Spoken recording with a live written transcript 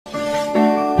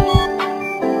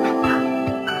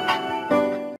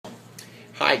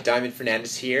Hi, Diamond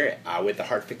Fernandez here with the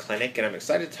HeartFit Clinic, and I'm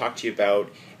excited to talk to you about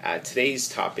today's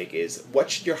topic is what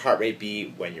should your heart rate be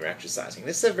when you're exercising?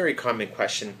 This is a very common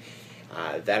question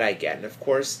that I get, and of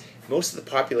course, most of the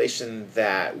population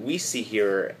that we see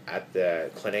here at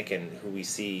the clinic and who we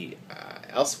see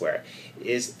elsewhere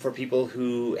is for people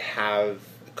who have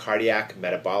cardiac,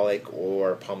 metabolic,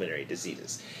 or pulmonary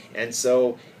diseases, and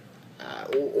so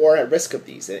or at risk of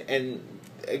these. And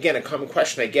again, a common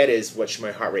question I get is, what should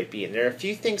my heart rate be? And there are a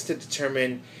few things to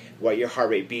determine what your heart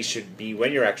rate should be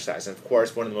when you're exercising. Of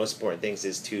course, one of the most important things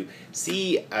is to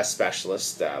see a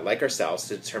specialist like ourselves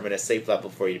to determine a safe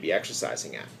level for you to be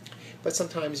exercising at. But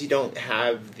sometimes you don't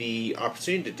have the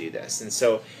opportunity to do this. And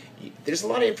so there's a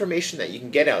lot of information that you can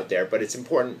get out there, but it's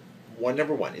important,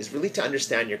 number one, is really to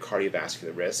understand your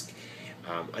cardiovascular risk,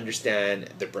 understand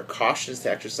the precautions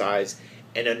to exercise,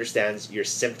 and understands your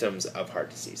symptoms of heart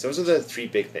disease. Those are the three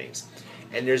big things.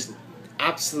 And there's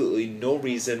absolutely no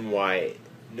reason why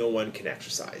no one can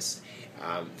exercise.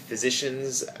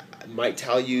 Physicians might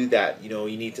tell you that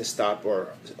you need to stop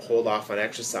or hold off on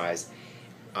exercise.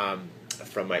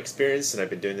 From my experience, and I've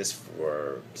been doing this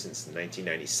since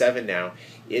 1997 now,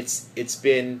 it's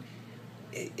been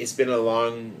a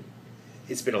long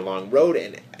road,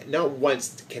 and not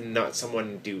once cannot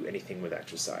someone do anything with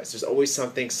exercise. There's always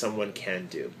something someone can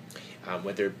do,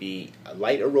 whether it be a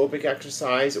light aerobic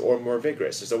exercise or more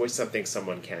vigorous. There's always something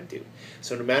someone can do.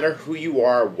 So no matter who you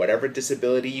are, whatever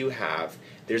disability you have,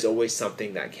 there's always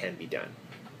something that can be done.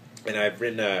 And I've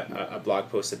written a blog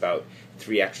post about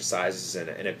 3 exercises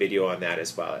and a video on that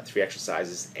as well. 3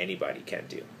 exercises anybody can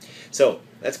do. So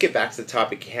let's get back to the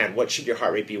topic at hand. What should your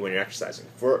heart rate be when you're exercising?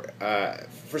 For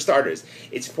starters,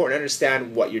 it's important to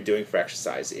understand what you're doing for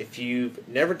exercise. If you've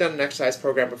never done an exercise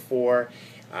program before,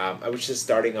 I was just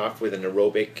starting off with an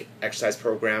aerobic exercise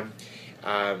program.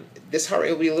 This heart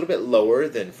rate will be a little bit lower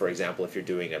than, for example, if you're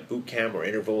doing a boot camp or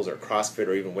intervals or CrossFit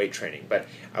or even weight training. But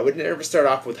I would never start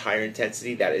off with higher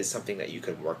intensity. That is something that you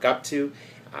can work up to.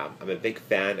 I'm a big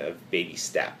fan of baby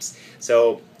steps.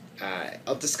 So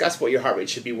I'll discuss what your heart rate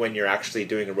should be when you're actually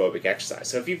doing aerobic exercise.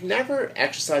 So if you've never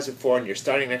exercised before and you're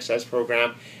starting an exercise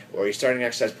program, or you're starting an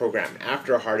exercise program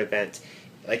after a heart event,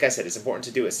 like I said, it's important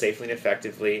to do it safely and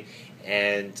effectively.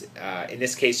 And in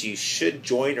this case, you should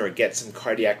join or get some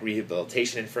cardiac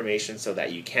rehabilitation information so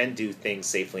that you can do things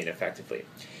safely and effectively.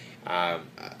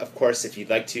 Of course, if you'd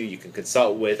like to, you can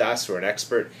consult with us or an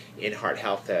expert in heart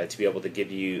health to be able to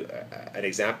give you an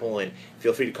example, and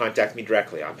feel free to contact me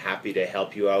directly. I'm happy to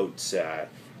help you out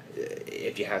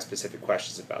if you have specific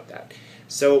questions about that.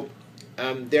 So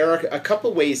there are a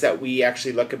couple ways that we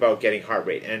actually look about getting heart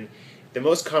rate, and the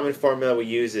most common formula we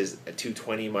use is a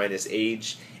 220 minus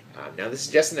age. Now this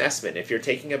is just an estimate. If you're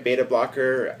taking a beta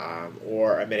blocker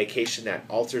or a medication that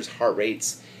alters heart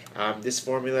rates, this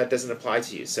formula doesn't apply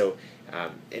to you. So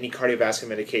any cardiovascular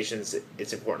medications,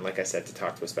 it's important, like I said, to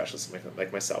talk to a specialist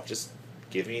like myself. Just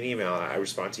give me an email. I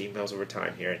respond to emails over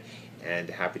time here, and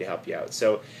happy to help you out.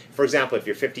 So for example, if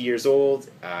you're 50 years old,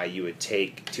 you would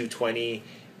take 220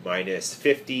 minus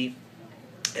 50,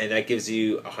 and that gives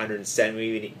you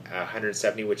 170,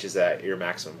 which is your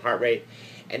maximum heart rate.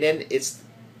 And then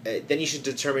then you should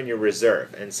determine your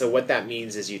reserve. And so what that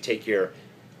means is you take your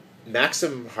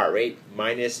maximum heart rate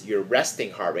minus your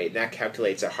resting heart rate, and that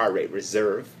calculates a heart rate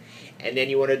reserve. And then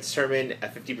you want to determine a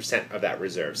 50% of that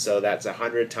reserve. So that's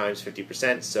 100 times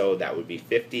 50%, so that would be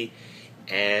 50.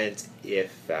 And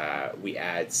if we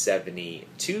add 70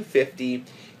 to 50,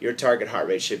 your target heart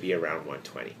rate should be around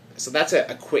 120. So that's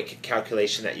a quick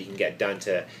calculation that you can get done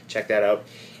to check that out.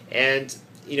 And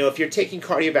if you're taking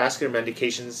cardiovascular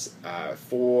medications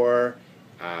for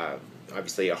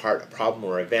obviously a heart problem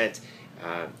or event,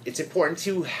 it's important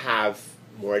to have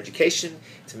more education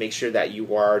to make sure that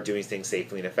you are doing things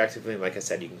safely and effectively. And like I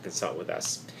said, you can consult with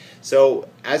us. So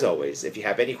as always, if you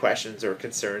have any questions or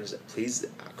concerns, please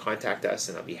contact us,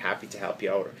 and I'll be happy to help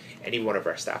you out, or any one of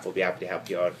our staff will be happy to help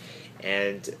you out.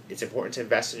 And it's important to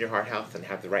invest in your heart health and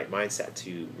have the right mindset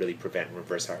to really prevent and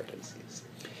reverse heart disease.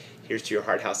 Here's to your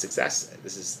heart health success.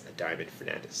 This is Diamond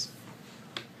Fernandez.